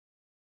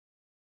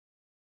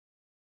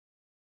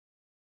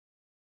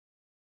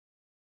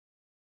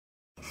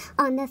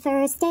On the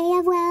first day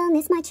of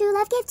wellness, my true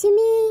love gave to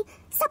me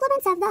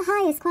supplements of the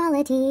highest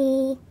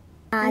quality.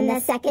 On the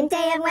second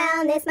day of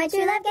wellness, my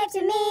true love gave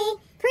to me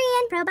pre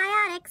and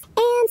probiotics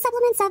and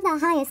supplements of the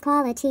highest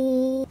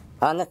quality.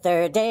 On the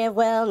third day of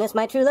wellness,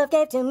 my true love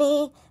gave to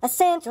me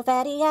essential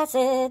fatty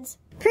acids,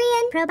 pre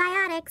and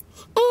probiotics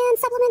and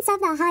supplements of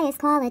the highest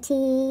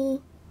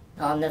quality.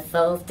 On the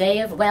fourth day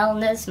of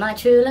wellness, my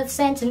true love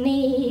sent to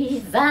me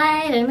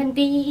vitamin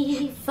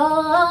B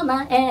for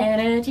my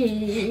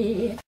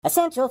energy,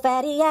 essential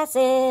fatty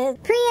acids,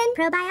 pre and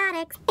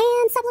probiotics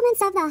and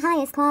supplements of the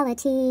highest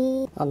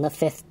quality. On the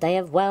fifth day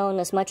of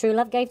wellness, my true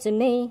love gave to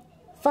me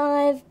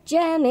 5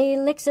 gem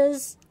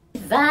elixirs,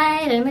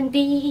 vitamin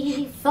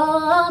B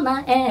for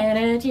my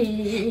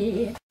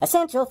energy,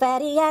 essential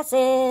fatty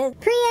acids,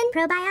 pre and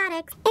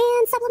probiotics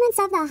and supplements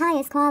of the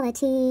highest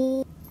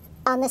quality.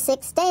 On the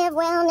sixth day of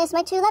wellness,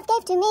 my true love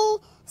gave to me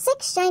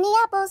 6 shiny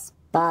apples,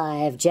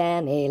 5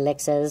 gem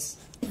elixirs,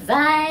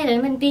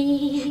 vitamin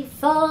B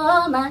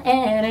for my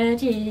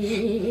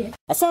energy,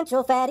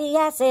 essential fatty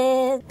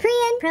acids, pre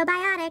and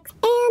probiotics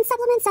and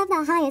supplements of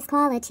the highest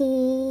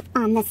quality.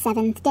 On the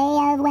seventh day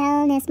of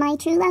wellness, my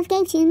true love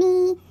gave to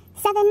me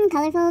 7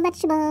 colorful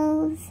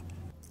vegetables,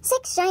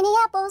 6 shiny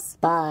apples,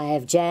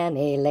 5 gem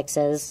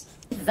elixirs,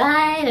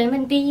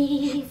 vitamin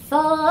B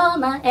for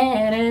my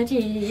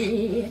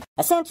energy,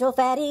 essential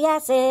fatty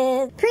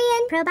acids, pre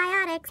and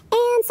probiotics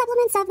and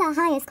supplements of the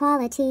highest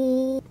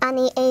quality. On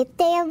the eighth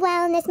day of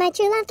wellness, my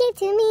true love gave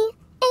to me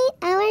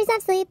 8 hours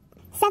of sleep,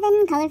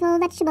 7 colorful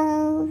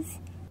vegetables,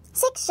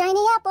 6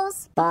 shiny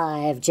apples,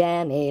 5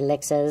 gem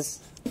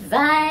elixirs,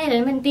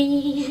 vitamin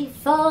B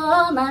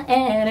for my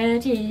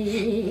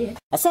energy,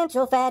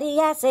 essential fatty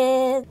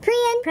acids, pre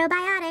and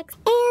probiotics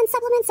and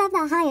supplements of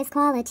the highest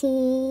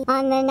quality.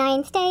 On the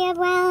ninth day of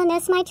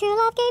wellness, my true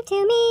love gave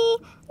to me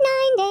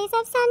 9 days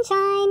of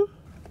sunshine,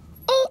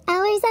 8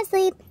 hours of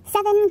sleep,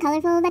 7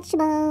 colorful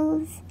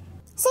vegetables,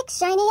 6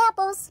 shiny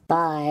apples,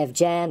 5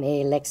 gem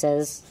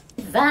elixirs,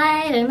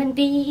 vitamin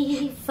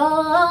B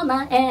for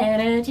my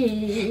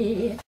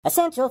energy,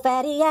 essential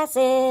fatty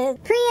acids,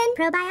 pre and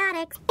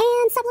probiotics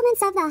and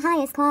supplements of the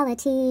highest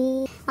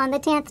quality. On the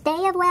 10th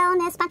day of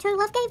wellness, my true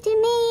love gave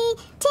to me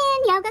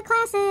 10 yoga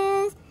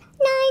classes,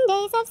 9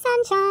 days of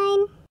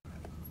sunshine,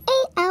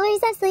 8 hours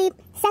of sleep,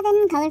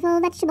 7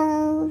 colorful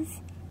vegetables,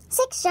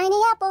 6 shiny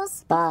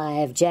apples,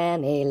 5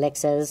 gem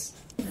elixirs,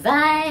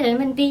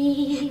 vitamin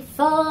B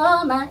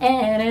for my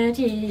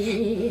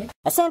energy,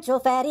 essential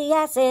fatty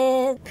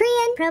acids, pre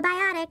and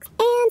probiotics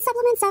and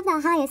supplements of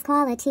the highest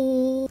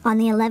quality. On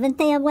the 11th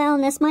day of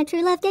wellness, my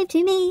true love gave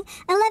to me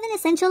 11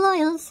 essential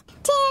oils,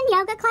 10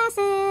 yoga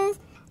classes,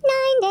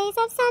 9 days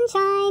of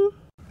sunshine,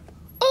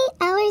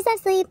 8 hours of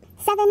sleep,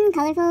 7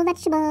 colorful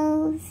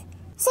vegetables,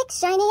 6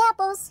 shiny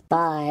apples,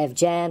 5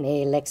 gem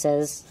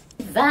elixirs,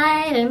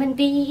 vitamin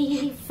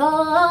B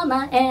for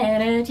my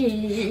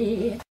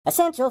energy,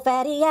 essential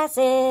fatty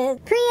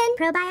acids, pre and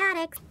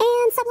probiotics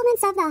and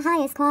supplements of the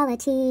highest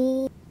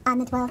quality. On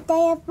the 12th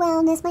day of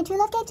wellness, my true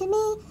love gave to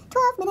me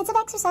 12 minutes of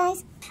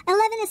exercise,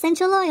 11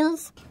 essential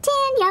oils,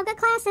 10 yoga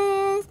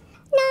classes,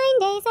 9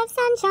 days of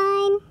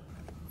sunshine,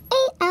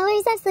 8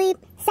 hours of sleep,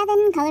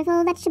 7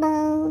 colorful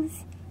vegetables,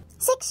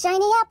 6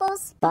 shiny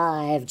apples,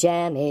 5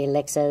 gem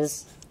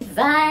elixirs,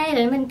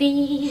 vitamin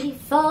B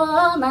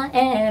for my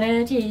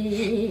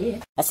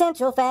energy,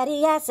 essential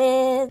fatty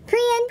acids, pre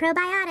and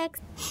probiotics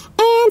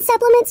and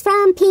supplements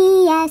from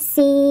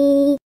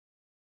PSC.